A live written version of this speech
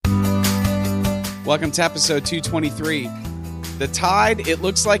Welcome to episode 223. The tide, it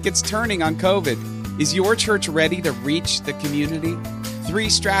looks like it's turning on COVID. Is your church ready to reach the community? 3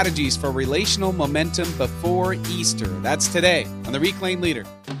 strategies for relational momentum before Easter. That's today on The Reclaimed Leader.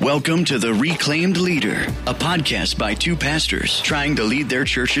 Welcome to The Reclaimed Leader, a podcast by 2 pastors trying to lead their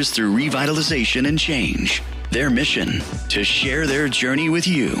churches through revitalization and change. Their mission, to share their journey with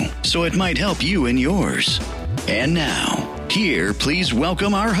you, so it might help you in yours. And now, here, please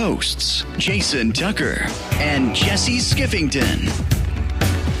welcome our hosts, Jason Tucker and Jesse Skiffington.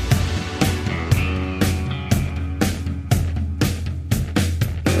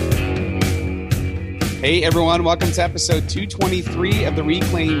 Hey everyone, welcome to episode 223 of The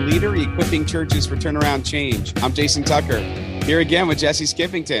Reclaimed Leader, equipping churches for turnaround change. I'm Jason Tucker, here again with Jesse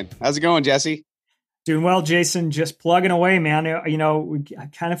Skiffington. How's it going, Jesse? Doing well, Jason. Just plugging away, man. I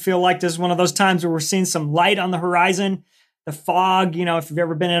kind of feel like this is one of those times where we're seeing some light on the horizon. The fog, if you've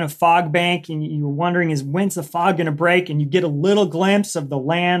ever been in a fog bank and you're wondering when's the fog going to break, and you get a little glimpse of the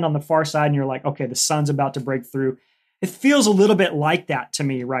land on the far side and you're like, okay, the sun's about to break through. It feels a little bit like that to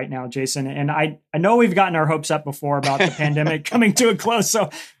me right now, Jason. And I know we've gotten our hopes up before about the pandemic coming to a close.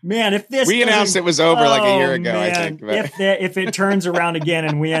 So, man, if this... We announced it was over like a year ago, man, I think. But. If it turns around again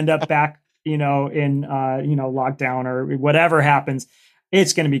and we end up back, in lockdown or whatever happens,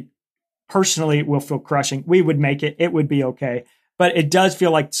 it's going to be, personally, it will feel crushing. We would make it. It would be okay. But it does feel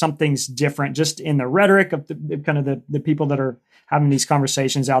like something's different just in the rhetoric of the people that are having these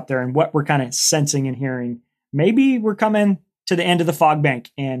conversations out there and what we're kind of sensing and hearing. Maybe we're coming to the end of the fog bank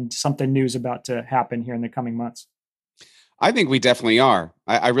and something new is about to happen here in the coming months. I think we definitely are.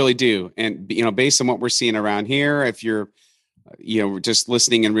 I really do. And, based on what we're seeing around here, if you're, just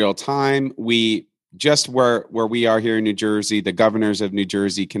listening in real time, we just where we are here in New Jersey, the governors of New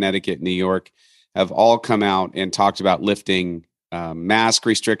Jersey, Connecticut, New York have all come out and talked about lifting mask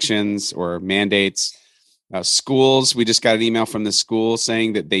restrictions or mandates. Schools, we just got an email from the school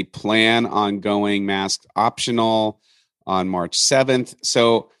saying that they plan on going mask optional on March 7th.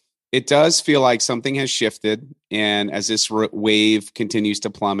 So it does feel like something has shifted. And as this wave continues to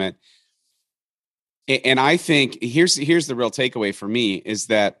plummet, and I think here's the real takeaway for me is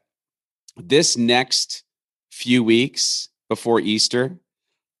that this next few weeks before Easter,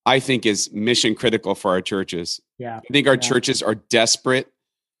 I think is mission critical for our churches. Yeah. I think our churches are desperate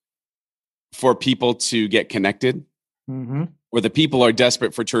for people to get connected, or the people are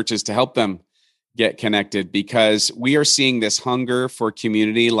desperate for churches to help them get connected, because we are seeing this hunger for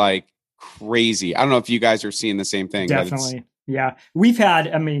community like crazy. I don't know if you guys are seeing the same thing. Definitely. Yeah. We've had,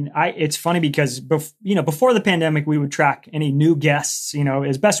 it's funny because, before the pandemic, we would track any new guests,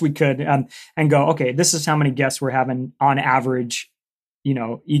 as best we could, and go, okay, this is how many guests we're having on average,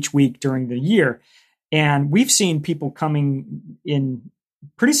 each week during the year. And we've seen people coming in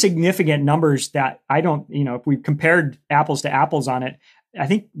pretty significant numbers that if we compared apples to apples on it, I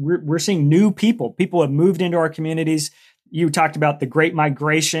think we're seeing new people have moved into our communities. You talked about the great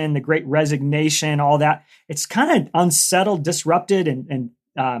migration, the great resignation, all that. It's kind of unsettled, disrupted, and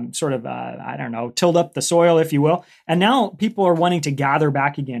tilled up the soil, if you will. And now people are wanting to gather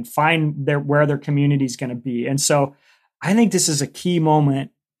back again, find where their community is going to be. And so I think this is a key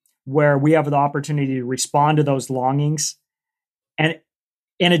moment where we have the opportunity to respond to those longings. And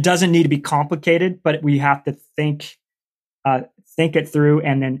it doesn't need to be complicated, but we have to think it through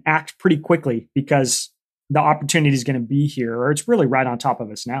and then act pretty quickly, because the opportunity is going to be here, or it's really right on top of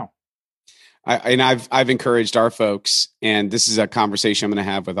us now. I've encouraged our folks, and this is a conversation I'm going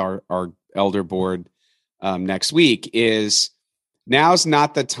to have with our elder board next week, is now's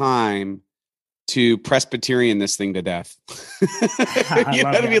not the time to Presbyterian this thing to death. You know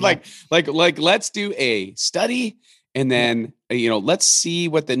what I mean? Like let's do a study, and then, let's see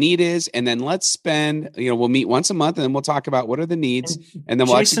what the need is. And then let's spend, we'll meet once a month, and then we'll talk about what are the needs. And then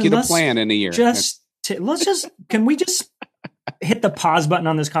we'll execute a plan in a year. Can we just hit the pause button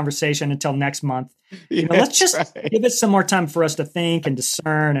on this conversation until next month? Let's just give it some more time for us to think and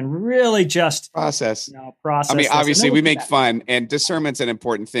discern and really just process. Process. I mean, obviously we make fun, and discernment's an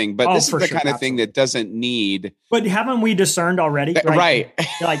important thing, but this is the kind of thing that doesn't need. But haven't we discerned already? Right.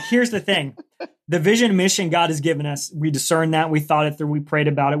 Like, here's the thing. The vision and mission God has given us, we discern that, we thought it through, we prayed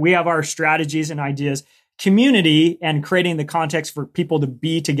about it. We have our strategies and ideas. Community and creating the context for people to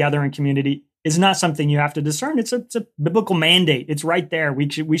be together in community is not something you have to discern. It's a biblical mandate. It's right there.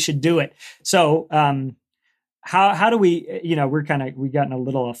 We should do it. So how do we, we've gotten a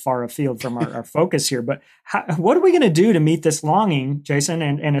little far afield from our focus here, but what are we going to do to meet this longing, Jason?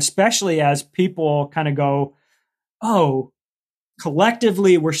 And especially as people kind of go, oh,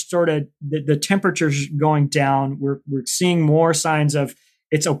 collectively, we're sort of the temperature's going down. We're seeing more signs of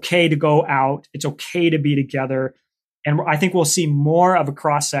it's okay to go out. It's okay to be together. And I think we'll see more of a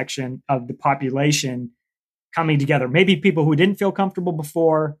cross section of the population coming together. Maybe people who didn't feel comfortable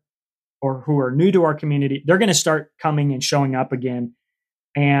before or who are new to our community, they're going to start coming and showing up again.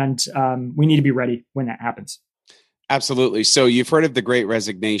 And we need to be ready when that happens. Absolutely. So you've heard of the Great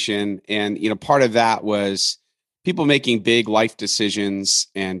Resignation, and part of that was people making big life decisions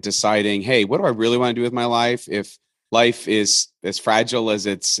and deciding, hey, what do I really want to do with my life? If life is as fragile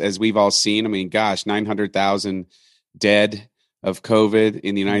as we've all seen, I mean, gosh, 900,000 dead of COVID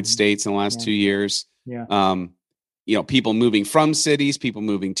in the United States in the last 2 years. Yeah. People moving from cities, people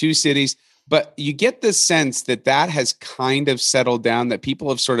moving to cities. But you get the sense that has kind of settled down, that people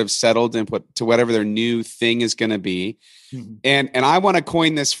have sort of settled and put to whatever their new thing is going to be. Mm-hmm. And I want to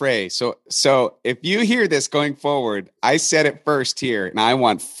coin this phrase. So if you hear this going forward, I said it first here, and I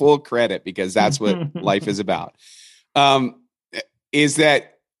want full credit because that's what life is about. Is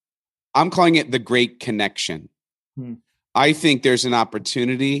that I'm calling it the Great Connection. I think there's an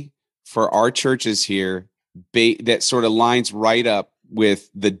opportunity for our churches here that sort of lines right up with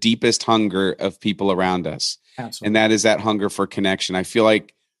the deepest hunger of people around us. Absolutely. And that is that hunger for connection. I feel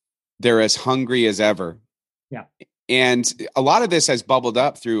like they're as hungry as ever. Yeah. And a lot of this has bubbled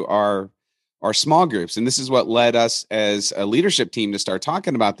up through our small groups. And this is what led us as a leadership team to start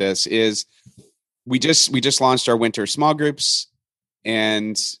talking about this. Is we just launched our winter small groups.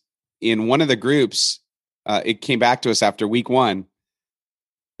 And in one of the groups, it came back to us after week 1.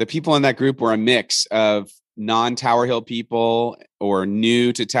 The people in that group were a mix of non-Tower Hill people or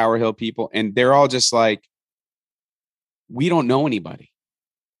new to Tower Hill people. And they're all just like, we don't know anybody.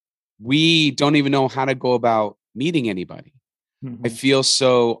 We don't even know how to go about meeting anybody. Mm-hmm. I feel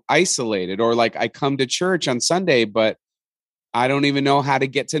so isolated, or like I come to church on Sunday, but I don't even know how to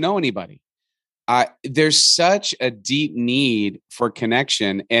get to know anybody. There's such a deep need for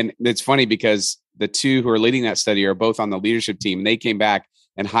connection. And it's funny because the two who are leading that study are both on the leadership team, and they came back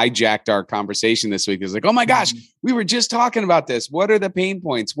and hijacked our conversation this week. It's like, oh my gosh, we were just talking about this. What are the pain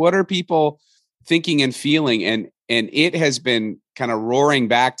points? What are people thinking and feeling? And it has been kind of roaring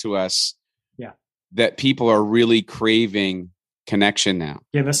back to us that people are really craving connection now.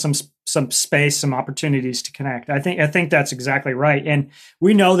 Give us some space, some opportunities to connect. I think that's exactly right. And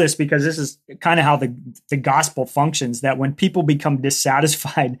we know this because this is kind of how the gospel functions, that when people become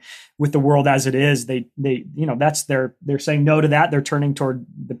dissatisfied with the world as it is, they that's they're saying no to that. They're turning toward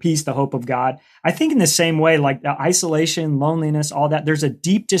the peace, the hope of God. I think in the same way, like the isolation, loneliness, all that, there's a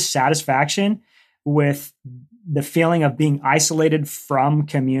deep dissatisfaction with the feeling of being isolated from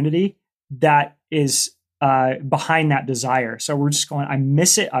community that is behind that desire. So we're just going, I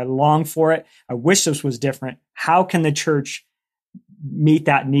miss it. I long for it. I wish this was different. How can the church meet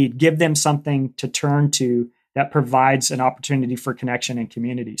that need? Give them something to turn to that provides an opportunity for connection and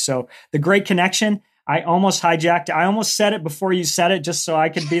community. So the Great Connection, I almost hijacked. I almost said it before you said it, just so I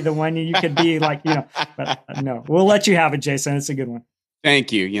could be the one you could be like, but no, we'll let you have it, Jason. It's a good one.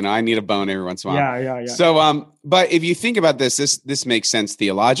 Thank you. I need a bone every once in a while. Yeah. So, but if you think about this makes sense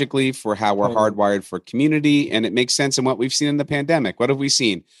theologically for how we're hardwired for community, and it makes sense in what we've seen in the pandemic. What have we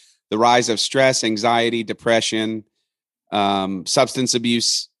seen? The rise of stress, anxiety, depression, substance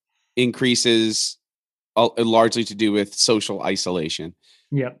abuse increases, largely to do with social isolation.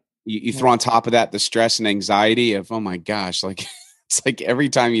 Yep. You throw on top of that the stress and anxiety of, oh my gosh, like it's like every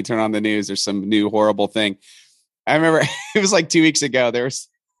time you turn on the news, there's some new horrible thing. I remember it was like 2 weeks ago. There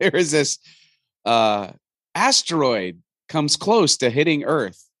was this asteroid comes close to hitting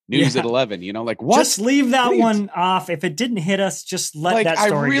Earth. News at 11. Like what? Just leave that one off. If it didn't hit us, just let that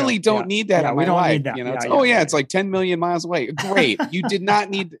story I really go. don't need that in my life. Need that. It's like 10 million miles away. Great. You did not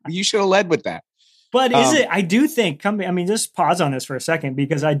need. You should have led with that. But is it? I do think. Just pause on this for a second,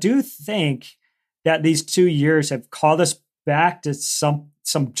 because I do think that these 2 years have called us back to some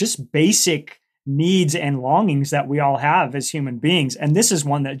just basic needs and longings that we all have as human beings. And this is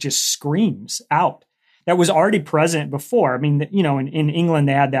one that just screams out, that was already present before. I mean, in England,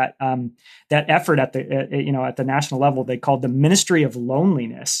 they had that effort at the national level, they called the Ministry of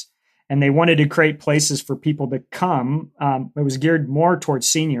Loneliness. And they wanted to create places for people to come. It was geared more towards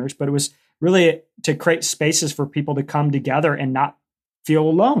seniors, but it was really to create spaces for people to come together and not feel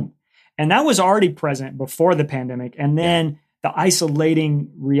alone. And that was already present before the pandemic. And then the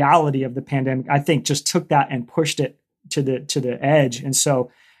isolating reality of the pandemic, I think, just took that and pushed it to the edge. And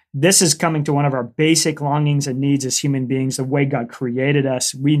so this is coming to one of our basic longings and needs as human beings, the way God created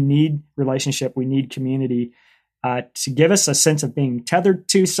us. We need relationship. We need community to give us a sense of being tethered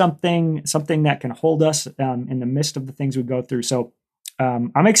to something that can hold us in the midst of the things we go through. So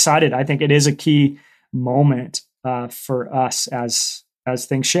I'm excited. I think it is a key moment for us as as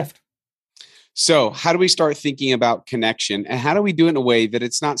things shift. So how do we start thinking about connection, and how do we do it in a way that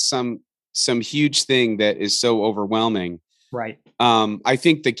it's not some huge thing that is so overwhelming? Right. I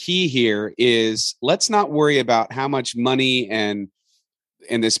think the key here is let's not worry about how much money and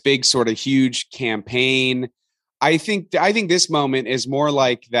this big sort of huge campaign. I think this moment is more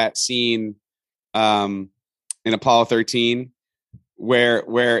like that scene in Apollo 13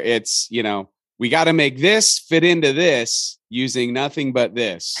 where it's, we got to make this fit into this using nothing but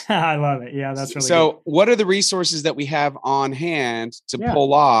this. I love it. Yeah, that's really so good. What are the resources that we have on hand to Yeah.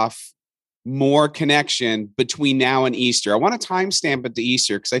 pull off more connection between now and Easter? I want to timestamp it to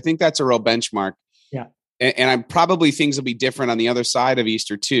Easter because I think that's a real benchmark. Yeah. And I'm probably things will be different on the other side of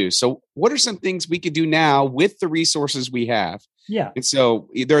Easter too. So what are some things we could do now with the resources we have? Yeah. And so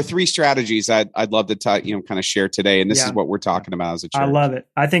there are 3 strategies I'd love to kind of share today. And this is what we're talking about as a church. I love it.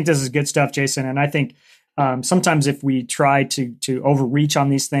 I think this is good stuff, Jason. And I think sometimes if we try to overreach on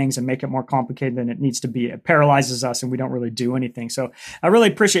these things and make it more complicated than it needs to be, it paralyzes us and we don't really do anything. So I really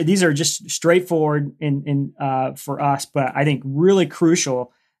appreciate these are just straightforward in for us, but I think really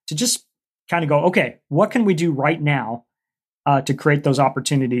crucial to just kind of go, okay, what can we do right now to create those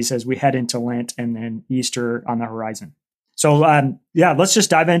opportunities as we head into Lent and then Easter on the horizon? So let's just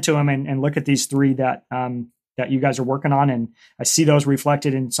dive into them and look at these 3 that you guys are working on. And I see those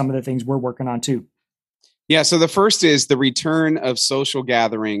reflected in some of the things we're working on too. Yeah. So the first is the return of social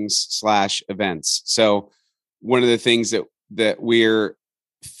gatherings / events. So one of the things that we're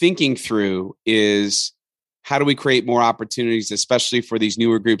thinking through is how do we create more opportunities, especially for these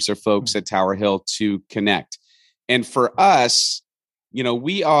newer groups of folks at Tower Hill to connect? And for us,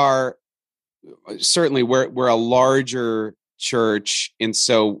 we are certainly we're a larger church. And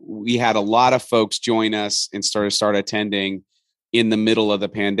so we had a lot of folks join us and start attending in the middle of the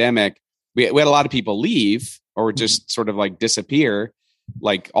pandemic. We had a lot of people leave or just sort of like disappear,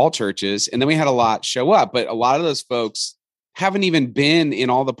 like all churches. And then we had a lot show up, but a lot of those folks haven't even been in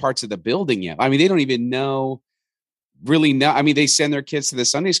all the parts of the building yet. I mean, they don't even really know. I mean, they send their kids to the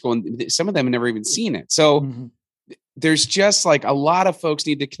Sunday school and some of them have never even seen it. So there's just like a lot of folks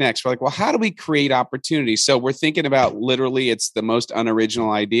need to connect. So we're like, well, how do we create opportunities? So we're thinking about literally, it's the most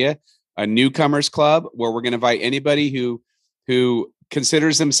unoriginal idea, a newcomers club where we're going to invite anybody who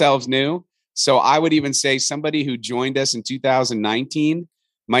considers themselves new. So I would even say somebody who joined us in 2019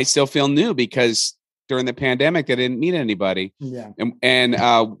 might still feel new because during the pandemic, they didn't meet anybody. Yeah. And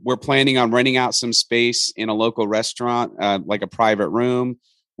we're planning on renting out some space in a local restaurant, like a private room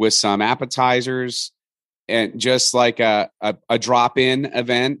with some appetizers and just like a drop-in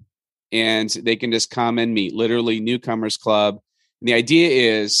event. And they can just come and meet, literally newcomers club. And the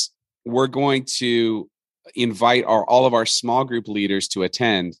idea is we're going to invite all of our small group leaders to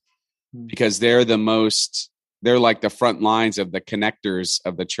attend because they're like the front lines of the connectors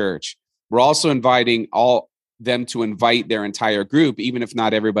of the church. We're also inviting all them to invite their entire group, even if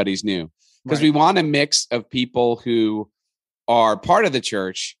not everybody's new, because we want a mix of people who are part of the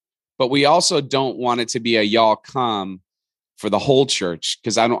church, but we also don't want it to be a y'all come for the whole church,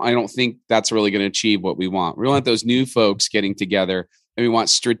 because I don't think that's really going to achieve what we want. We want those new folks getting together, and we want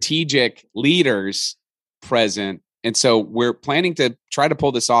strategic leaders present. And so we're planning to try to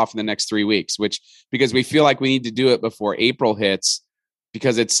pull this off in the next 3 weeks, because we feel like we need to do it before April hits,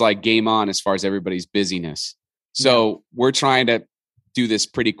 because it's like game on as far as everybody's busyness. So we're trying to do this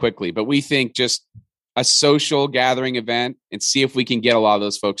pretty quickly, but we think just a social gathering event and see if we can get a lot of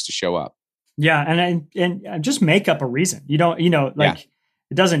those folks to show up. Yeah. And just make up a reason. You don't, it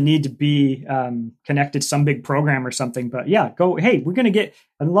doesn't need to be connected to some big program or something, but go, hey, we're going to get,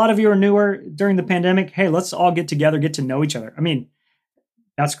 a lot of you are newer during the pandemic. Hey, let's all get together, get to know each other. I mean,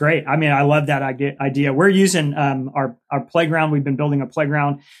 that's great. I mean, I love that idea. We're using our playground. We've been building a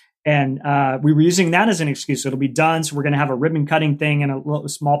playground, and we were using that as an excuse. So it'll be done. So we're going to have a ribbon cutting thing and a little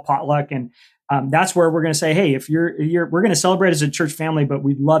small potluck. And that's where we're going to say, hey, if we're going to celebrate as a church family, but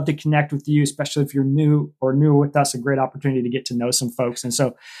we'd love to connect with you, especially if you're new with us, a great opportunity to get to know some folks. And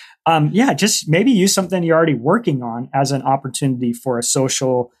so, just maybe use something you're already working on as an opportunity for a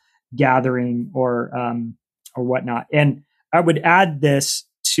social gathering or whatnot. And I would add this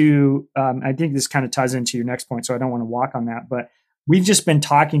to, I think this kind of ties into your next point, so I don't want to walk on that, but we've just been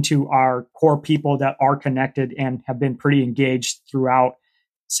talking to our core people that are connected and have been pretty engaged throughout,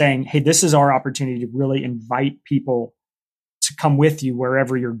 saying, hey, this is our opportunity to really invite people to come with you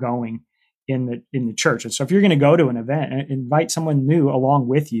wherever you're going in the church. And so if you're going to go to an event, invite someone new along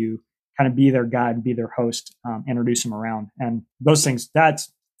with you, kind of be their guide, be their host, introduce them around. And those things,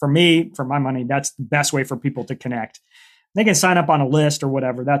 that's, for me, for my money, that's the best way for people to connect. They can sign up on a list or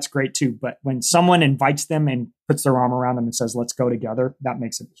whatever. That's great too. But when someone invites them and puts their arm around them and says, let's go together, that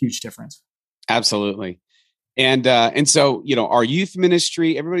makes a huge difference. Absolutely. And so, our youth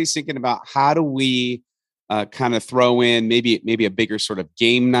ministry, everybody's thinking about how do we kind of throw in maybe a bigger sort of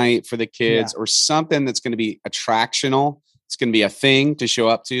game night for the kids, or something that's going to be attractional. It's going to be a thing to show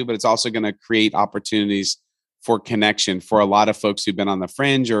up to, but it's also going to create opportunities for connection for a lot of folks who've been on the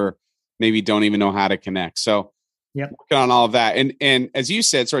fringe or maybe don't even know how to connect. So working on all of that. And as you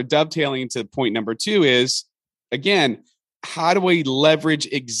said, sort of dovetailing into point number 2 is, again, how do we leverage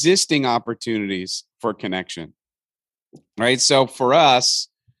existing opportunities for connection? Right. So for us,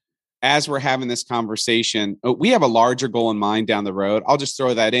 as we're having this conversation, we have a larger goal in mind down the road. I'll just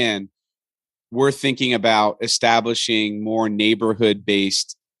throw that in. We're thinking about establishing more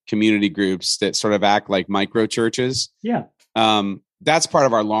neighborhood-based community groups that sort of act like micro churches. Yeah. That's part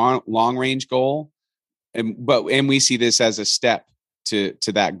of our long range goal. And we see this as a step to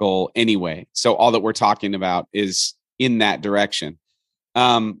that goal anyway. So all that we're talking about is in that direction.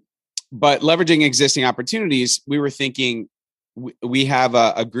 But leveraging existing opportunities, we were thinking we have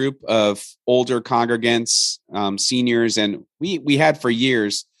a group of older congregants, seniors, and we had for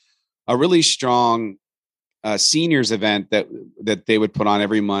years a really strong seniors event that they would put on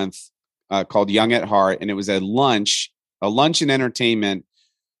every month called Young at Heart, and it was a lunch and entertainment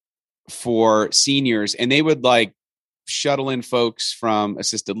for seniors, and they would like shuttle in folks from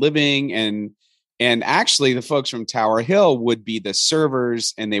assisted living and actually the folks from Tower Hill would be the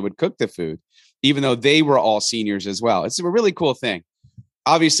servers and they would cook the food, even though they were all seniors as well. It's a really cool thing.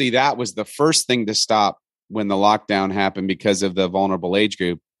 Obviously, that was the first thing to stop when the lockdown happened because of the vulnerable age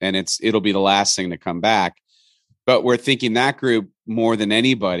group, and it'll be the last thing to come back. But we're thinking that group more than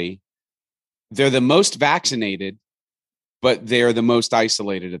anybody, they're the most vaccinated, but they're the most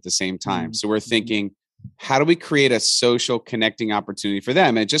isolated at the same time. So we're thinking, how do we create a social connecting opportunity for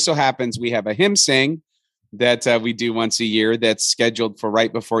them? And it just so happens we have a hymn sing that we do once a year that's scheduled for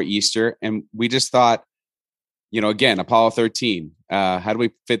right before Easter. And we just thought, again, Apollo 13, how do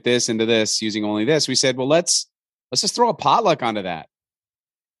we fit this into this using only this? We said, well, let's just throw a potluck onto that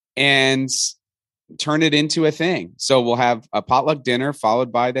and turn it into a thing. So we'll have a potluck dinner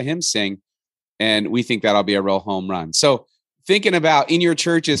followed by the hymn sing. And we think that'll be a real home run. So thinking about in your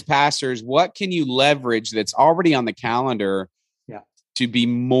church as pastors, what can you leverage that's already on the calendar to be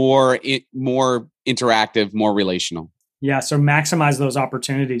more interactive, more relational? Yeah. So maximize those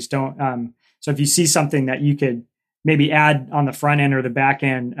opportunities. Don't. So if you see something that you could maybe add on the front end or the back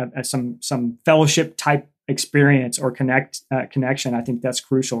end, some fellowship type experience or connection, I think that's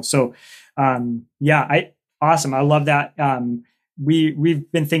crucial. So awesome. I love that.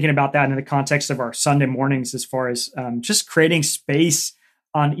 We've been thinking about that in the context of our Sunday mornings, as far as just creating space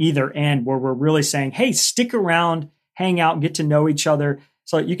on either end where we're really saying, hey, stick around, hang out, get to know each other.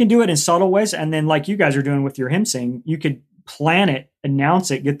 So you can do it in subtle ways. And then like you guys are doing with your hymn sing, you could plan it,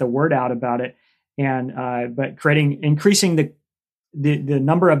 announce it, get the word out about it. And, but increasing the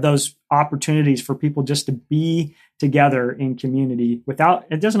number of those opportunities for people just to be together in community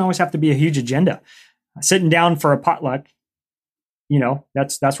it doesn't always have to be a huge agenda. Sitting down for a potluck,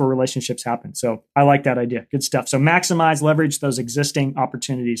 that's where relationships happen. So I like that idea. Good stuff. So leverage those existing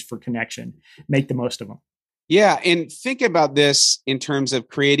opportunities for connection, make the most of them. Yeah. And think about this in terms of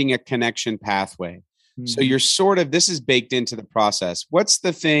creating a connection pathway. Mm-hmm. So you're this is baked into the process. What's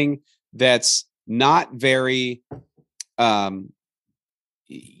the thing that's not very, doesn't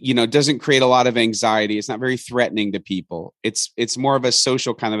create a lot of anxiety. It's not very threatening to people. It's more of a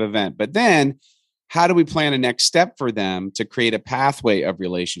social kind of event. But then how do we plan a next step for them to create a pathway of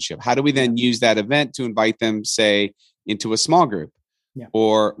relationship? How do we then use that event to invite them, say, into a small group? Yeah.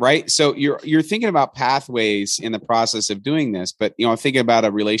 Or right. So you're thinking about pathways in the process of doing this, but thinking about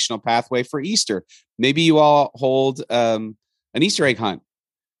a relational pathway for Easter. Maybe you all hold an Easter egg hunt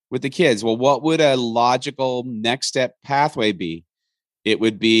with the kids. Well, what would a logical next step pathway be? It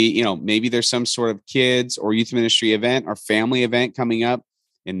would be, maybe there's some sort of kids or youth ministry event or family event coming up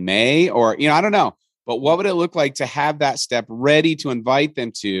in May, or, I don't know. But what would it look like to have that step ready to invite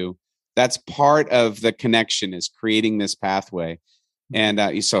them to? That's part of the connection, is creating this pathway.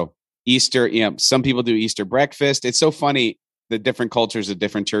 And so Easter, some people do Easter breakfast. It's so funny, the different cultures of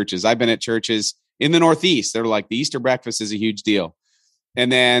different churches. I've been at churches in the Northeast. They're like, the Easter breakfast is a huge deal.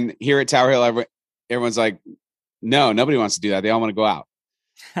 And then here at Tower Hill, everyone's like, no, nobody wants to do that. They all want to go out.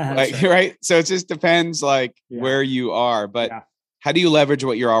 Right. So it just depends where you are. But how do you leverage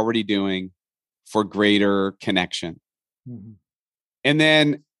what you're already doing for greater connection? Mm-hmm. And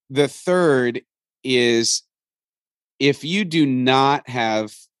then the third is, if you do not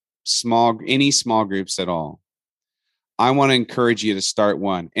have any small groups at all, I want to encourage you to start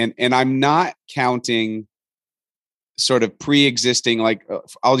one. And I'm not counting sort of pre-existing, like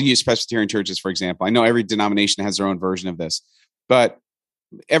I'll use Presbyterian churches, for example. I know every denomination has their own version of this, but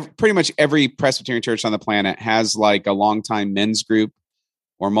pretty much every Presbyterian church on the planet has like a longtime men's group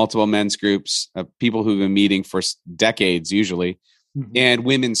or multiple men's groups of people who've been meeting for decades usually, and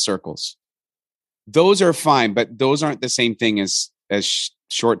women's circles. Those are fine, but those aren't the same thing as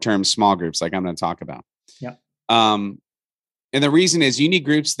short-term small groups like I'm going to talk about. Yeah. And the reason is you need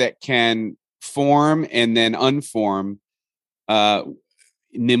groups that can form and then unform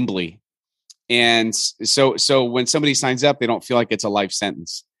nimbly. And so when somebody signs up, they don't feel like it's a life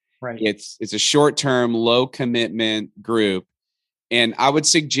sentence. Right. It's a short-term, low commitment group. And I would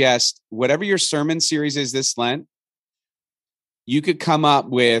suggest whatever your sermon series is this Lent, you could come up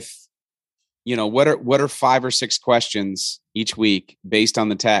with, what are 5 or 6 questions each week based on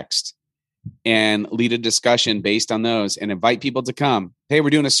the text, and lead a discussion based on those and invite people to come. Hey,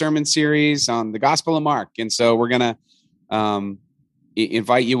 we're doing a sermon series on the Gospel of Mark. And so we're going to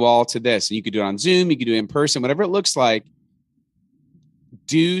invite you all to this. And you could do it on Zoom. You could do it in person, whatever it looks like.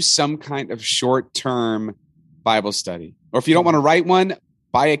 Do some kind of short-term Bible study. Or if you don't want to write one,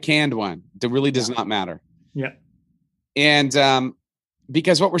 buy a canned one. It really does not matter. Yeah. And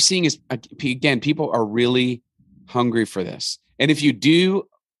because what we're seeing is, again, people are really hungry for this. And if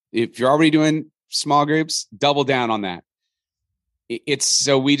you're already doing small groups, double down on that.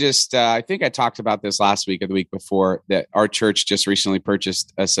 I think I talked about this last week or the week before, that our church just recently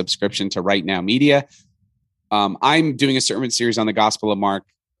purchased a subscription to Right Now Media. I'm doing a sermon series on the Gospel of Mark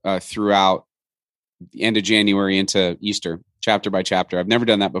throughout the end of January into Easter, chapter by chapter. I've never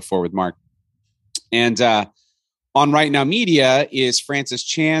done that before with Mark. And on Right Now Media is Francis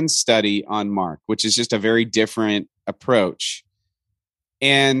Chan's study on Mark, which is just a very different approach.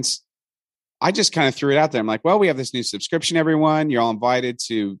 And I just kind of threw it out there. I'm like, well, we have this new subscription, everyone. You're all invited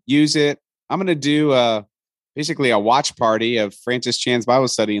to use it. I'm going to do basically a watch party of Francis Chan's Bible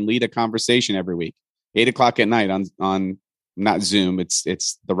study and lead a conversation every week, 8:00 at night on not Zoom. It's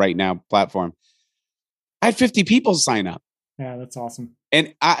the Right Now platform. I had 50 people sign up. Yeah, that's awesome.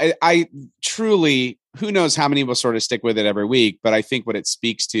 And I truly, who knows how many will sort of stick with it every week, but I think what it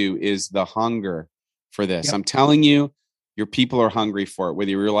speaks to is the hunger for this. Yep. I'm telling you, your people are hungry for it,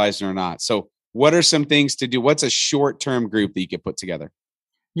 whether you realize it or not. So what are some things to do? What's a short-term group that you could put together?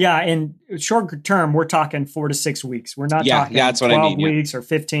 Yeah. And short term, we're talking 4 to 6 weeks. We're not talking that's 12 weeks or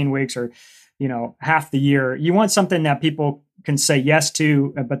 15 weeks or, half the year. You want something that people can say yes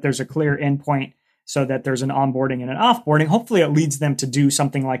to, but there's a clear endpoint so that there's an onboarding and an offboarding. Hopefully it leads them to do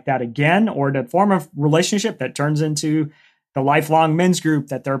something like that again, or to form a relationship that turns into the lifelong men's group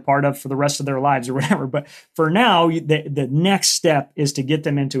that they're part of for the rest of their lives or whatever. But for now, the next step is to get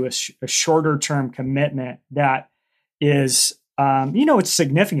them into a shorter term commitment that is, it's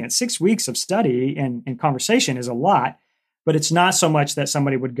significant. 6 weeks of study and conversation is a lot, but it's not so much that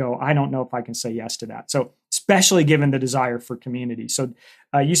somebody would go, I don't know if I can say yes to that. So especially given the desire for community. So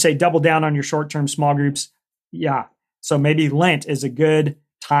you say double down on your short-term small groups. Yeah. So maybe Lent is a good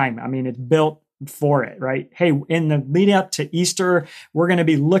time. I mean, it's built for it, right? Hey, in the lead up to Easter, we're going to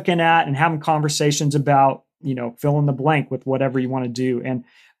be looking at and having conversations about, fill in the blank with whatever you want to do. And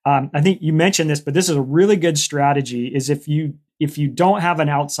I think you mentioned this, but this is a really good strategy, is if you don't have an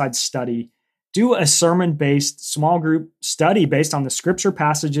outside study, do a sermon-based small group study based on the scripture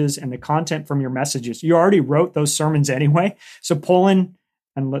passages and the content from your messages. You already wrote those sermons anyway, so pull in,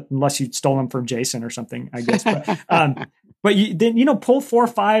 unless you stole them from Jason or something, I guess. But then pull 4 or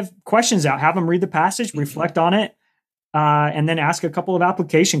 5 questions out, have them read the passage, reflect on it, and then ask a couple of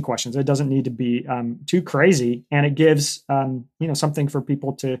application questions. It doesn't need to be too crazy, and it gives something for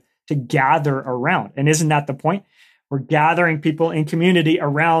people to gather around. And isn't that the point? We're gathering people in community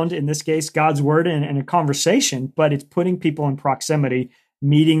around, in this case, God's word and a conversation, but it's putting people in proximity,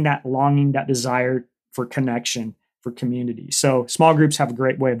 meeting that longing, that desire for connection, for community. So small groups have a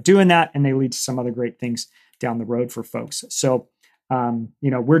great way of doing that, and they lead to some other great things down the road for folks. So,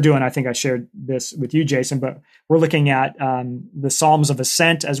 we're doing, I think I shared this with you, Jason, but we're looking at the Psalms of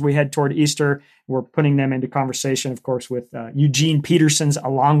Ascent as we head toward Easter. We're putting them into conversation, of course, with Eugene Peterson's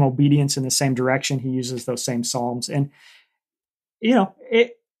Along Obedience in the Same Direction. He uses those same Psalms. And,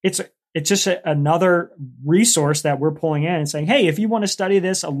 it's just another resource that we're pulling in and saying, hey, if you want to study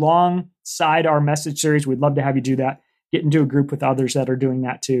this alongside our message series, we'd love to have you do that. Get into a group with others that are doing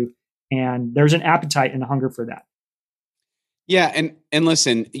that too. And there's an appetite and a hunger for that. Yeah. And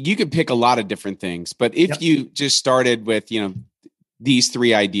listen, you could pick a lot of different things, but if you just started with, these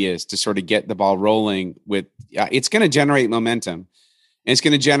 3 ideas to sort of get the ball rolling with, it's going to generate momentum, and it's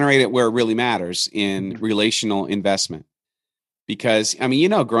going to generate it where it really matters in relational investment. because, I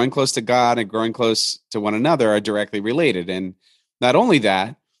mean, growing close to God and growing close to one another are directly related. And not only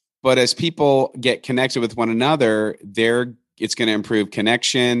that, but as people get connected with one another, it's going to improve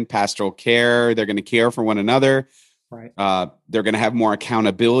connection, pastoral care. They're going to care for one another. Right. They're going to have more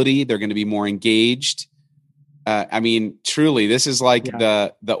accountability. They're going to be more engaged. I mean, truly, this is like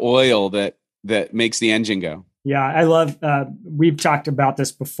the oil that makes the engine go. Yeah, I love, we've talked about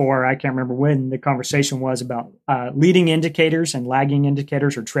this before. I can't remember when the conversation was about leading indicators and lagging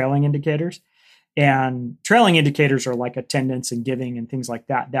indicators or trailing indicators. And trailing indicators are like attendance and giving and things like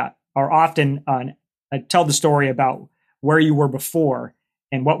that are often, tell the story about where you were before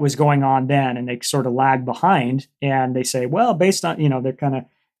and what was going on then. And they sort of lag behind, and they say, well, based on, they're kind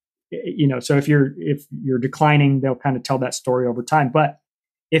of, so if you're declining, they'll kind of tell that story over time. But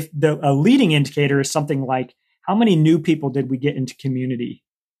if a leading indicator is something like, how many new people did we get into community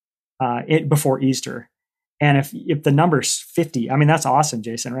before Easter? And if the number's 50, I mean, that's awesome,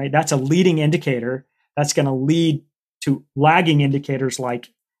 Jason, right? That's a leading indicator. That's going to lead to lagging indicators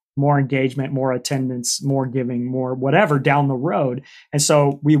like more engagement, more attendance, more giving, more whatever down the road. And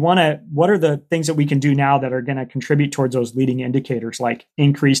so what are the things that we can do now that are going to contribute towards those leading indicators, like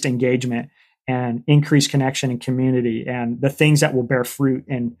increased engagement and increased connection and community, and the things that will bear fruit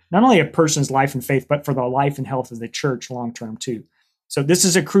in not only a person's life and faith, but for the life and health of the church long-term too. So this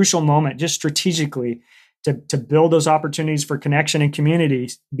is a crucial moment, just strategically, to build those opportunities for connection and community,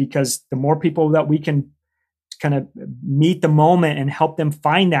 because the more people that we can kind of meet the moment and help them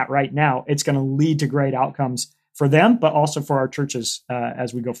find that right now, it's going to lead to great outcomes for them, but also for our churches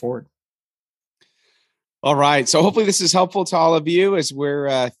as we go forward. All right. So hopefully this is helpful to all of you as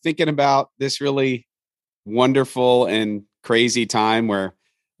we're thinking about this really wonderful and crazy time where,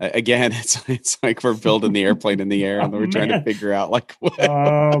 again, it's like we're building the airplane in the air and we're trying to figure out like what.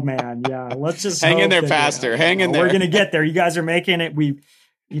 Oh man. Yeah. Let's just hang in there, Pastor. Hang in there. We're going to get there. You guys are making it.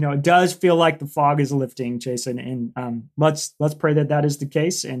 It does feel like the fog is lifting, Jason. And let's pray that is the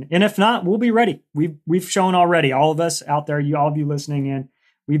case. And if not, we'll be ready. We've shown already, all of us out there, all of you listening in,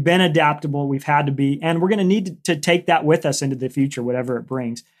 we've been adaptable. We've had to be, and we're going to need to take that with us into the future, whatever it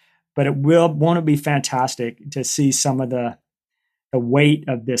brings. But won't it be fantastic to see some of the weight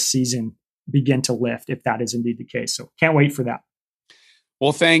of this season begin to lift, if that is indeed the case. So can't wait for that.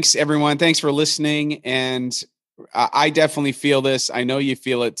 Well, thanks everyone. Thanks for listening. And I definitely feel this. I know you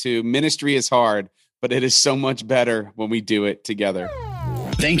feel it too. Ministry is hard, but it is so much better when we do it together.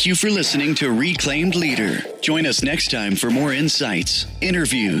 Thank you for listening to Reclaimed Leader. Join us next time for more insights,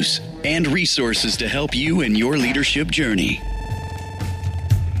 interviews, and resources to help you in your leadership journey.